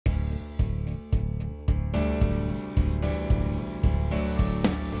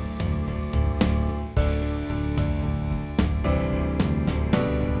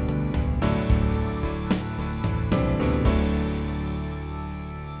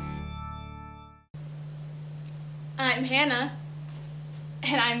I'm Hannah.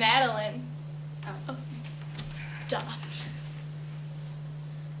 And I'm Madeline. Oh. Duh.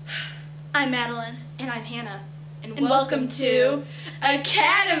 I'm Madeline. And I'm Hannah. And welcome to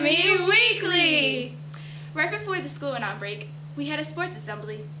Academy Weekly! Right before the school went on break, we had a sports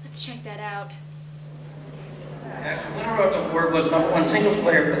assembly. Let's check that out. The winner of the award was #1 singles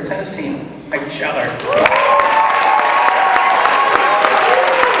player for the tennis team, Mikey Schaller.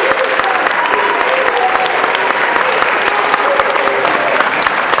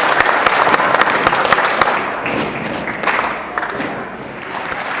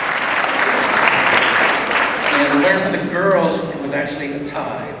 And the winner for the girls, it was actually a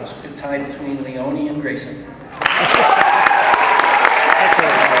tie. It was a tie between Leonie and Grayson.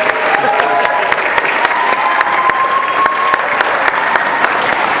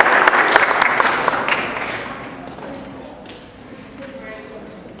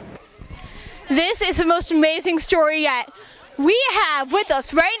 This is the most amazing story yet. We have with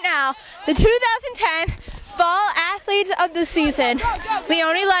us right now the 2010 Fall Athletes of the Season,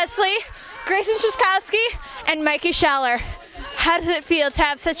 Leonie Leslie, Grayson Szyskowski, and Mikey Schaller. How does it feel to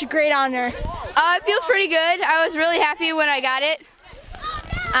have such a great honor? It feels pretty good. I was really happy when I got it.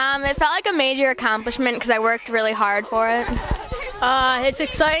 It felt like a major accomplishment because I worked really hard for it. It's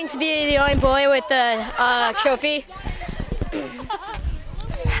exciting to be the only boy with the trophy.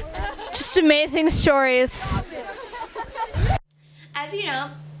 Just amazing stories. As you know,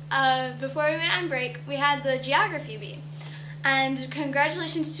 before we went on break, we had the geography bee. And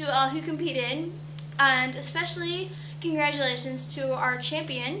congratulations to all who competed, and especially congratulations to our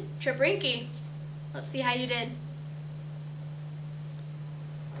champion, Trip Rinke. Let's see how you did.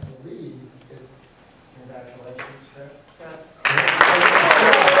 Congratulations, Trip.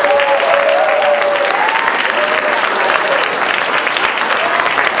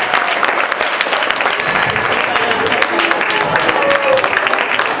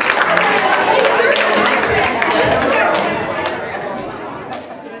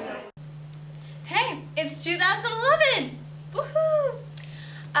 It's 2011! Woohoo!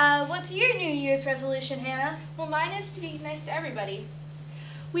 What's your New Year's resolution, Hannah? Well, mine is to be nice to everybody.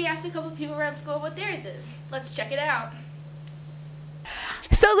 We asked a couple people around school what theirs is. Let's check it out.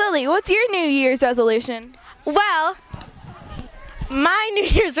 So, Lily, what's your New Year's resolution? Well, my New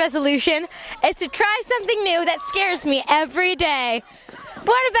Year's resolution is to try something new that scares me every day.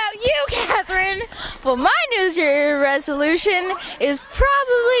 What about you, Catherine? Well, my New Year's resolution is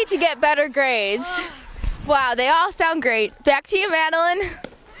probably to get better grades. Wow, they all sound great. Back to you, Madeline.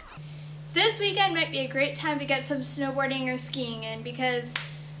 This weekend might be a great time to get some snowboarding or skiing in because,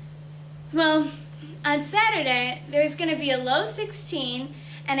 well, on Saturday there's going to be a low 16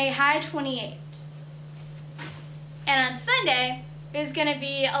 and a high 28. And on Sunday there's going to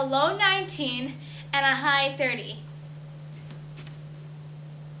be a low 19 and a high 30.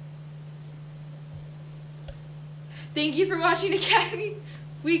 Thank you for watching Academy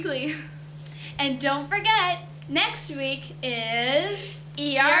Weekly. And don't forget, next week is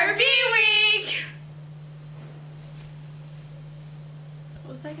ERB Week! What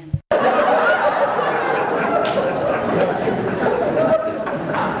was that again?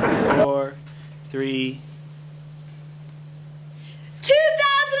 4, 3.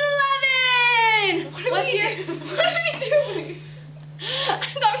 2011! What are we doing? I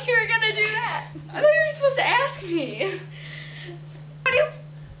thought you were gonna do that. I thought you were supposed to ask me.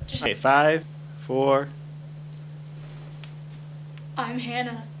 Okay, 5, 4. I'm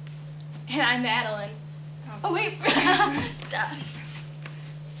Hannah. And I'm Madeline. Oh wait.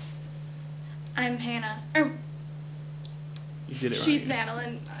 I'm Hannah. You did it right. She's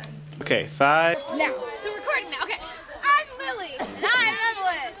Madeline. Okay, 5. Now, so recording now. Okay, I'm Lily. And I'm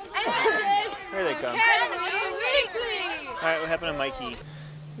Evelyn. And this is Here they come. Academy Weekly. All right, what happened to Mikey?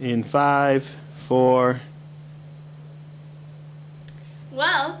 In 5, 4.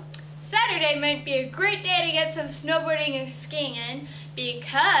 Well, Saturday might be a great day to get some snowboarding and skiing in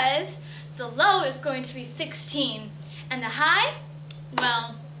because the low is going to be 16 and the high,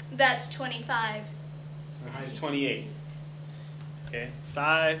 well, that's 25. The high's 28. Okay,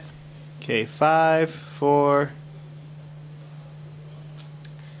 5. Okay, 5, 4.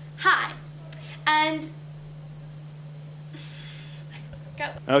 High. And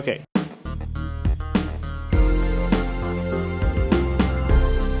Okay.